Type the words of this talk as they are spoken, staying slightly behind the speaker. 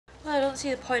don't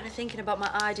see the point of thinking about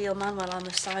my ideal man while I'm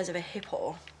the size of a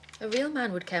hippo. A real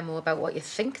man would care more about what you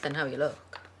think than how you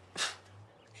look.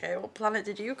 Okay, what planet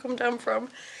did you come down from?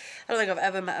 I don't think I've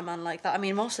ever met a man like that. I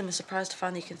mean, most of them are surprised to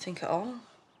find that you can think at all.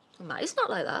 Well, Matty's not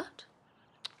like that.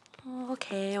 Oh,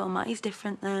 okay, well, Matty's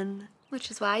different then. Which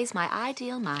is why he's my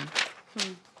ideal man.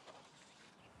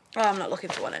 Well, I'm not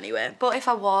looking for one anyway. But if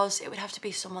I was, it would have to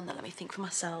be someone that let me think for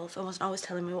myself and wasn't always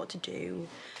telling me what to do.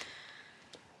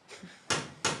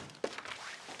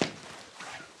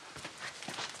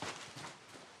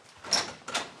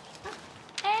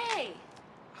 Hey!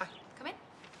 Hi. Come in.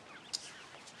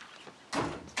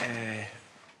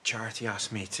 Charity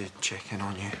asked me to check in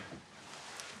on you.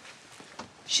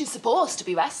 She's supposed to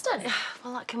be resting.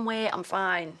 Well, that can wait. I'm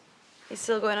fine. You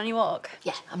still going on your walk?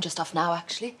 Yeah, I'm just off now,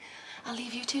 actually. I'll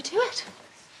leave you two to it.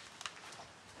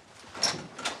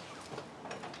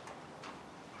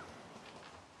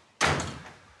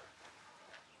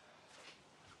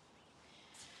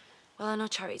 Well, I know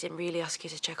Charity didn't really ask you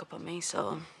to check up on me,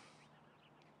 so...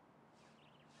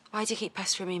 Why do you keep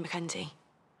pestering me, Mackenzie?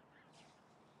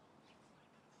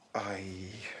 I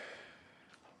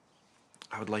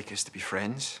would like us to be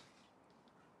friends.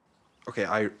 Okay,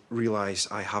 I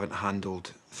realise I haven't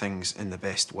handled things in the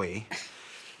best way,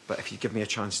 but if you give me a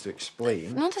chance to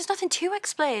explain... No, there's nothing to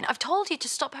explain. I've told you to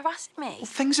stop harassing me. Well,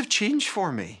 things have changed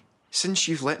for me. Since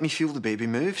you've let me feel the baby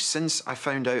move, since I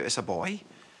found out it's a boy,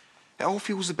 it all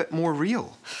feels a bit more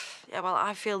real. Yeah, well,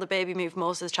 I feel the baby move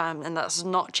most of the time, and that's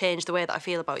not changed the way that I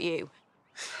feel about you.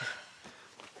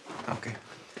 Okay.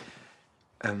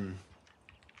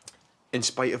 In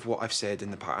spite of what I've said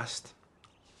in the past,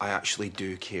 I actually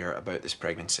do care about this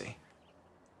pregnancy.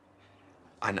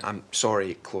 And I'm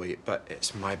sorry, Chloe, but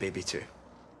it's my baby too.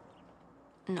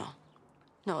 No.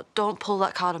 No, don't pull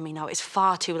that card on me now. It's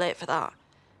far too late for that.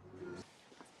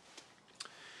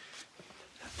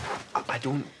 I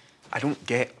don't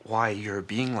get why you're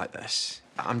being like this.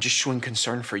 I'm just showing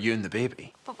concern for you and the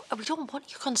baby. But we don't want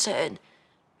your concern.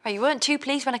 Right, you weren't too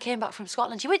pleased when I came back from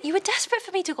Scotland. You were desperate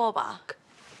for me to go back.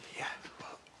 Yeah,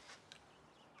 well...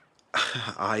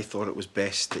 I thought it was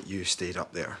best that you stayed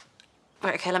up there.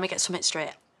 Right, OK, let me get something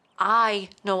straight. I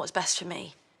know what's best for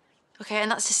me. OK, and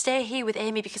that's to stay here with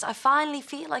Amy because I finally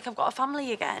feel like I've got a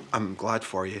family again. I'm glad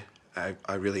for you.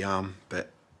 I really am, but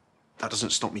that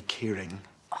doesn't stop me caring.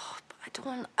 Oh, but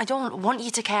I don't want you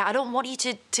to care. I don't want you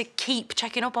to keep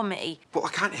checking up on me. Well, I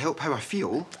can't help how I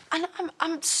feel. And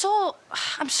I'm so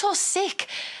sick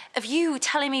of you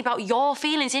telling me about your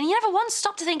feelings and you never once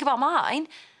stopped to think about mine.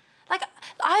 Like,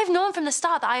 I've known from the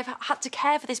start that I've had to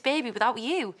care for this baby without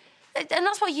you. And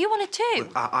that's what you wanted too.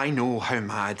 Look, I know how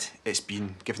mad it's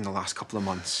been given the last couple of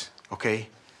months, OK?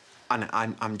 And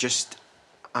I'm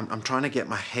trying to get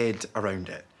my head around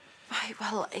it. Right,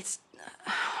 well, it's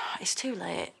too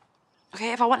late.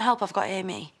 OK, if I want help, I've got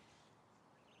Amy.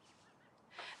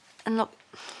 And look,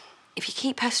 if you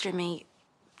keep pestering me,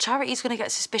 Charity's going to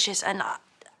get suspicious, and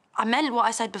I meant what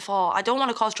I said before. I don't want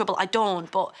to cause trouble, I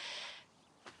don't, but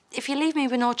if you leave me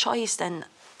with no choice, then...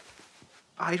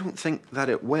 I don't think that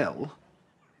it will,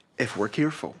 if we're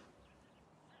careful.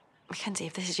 Mackenzie,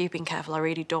 if this is you being careful, I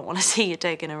really don't want to see you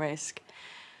taking a risk.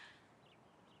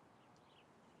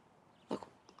 Look,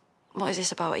 what is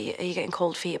this about? Are you getting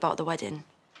cold feet about the wedding?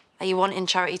 Are you wanting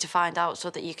Charity to find out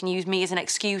so that you can use me as an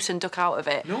excuse and duck out of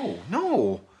it? No,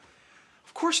 no.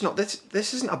 Of course not. This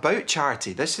isn't about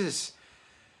Charity. This is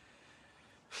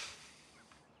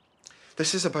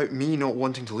about me not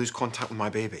wanting to lose contact with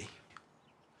my baby.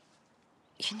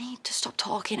 You need to stop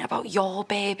talking about your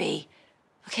baby.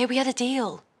 OK, we had a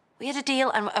deal. We had a deal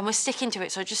and we're sticking to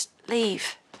it, so just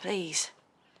leave, please.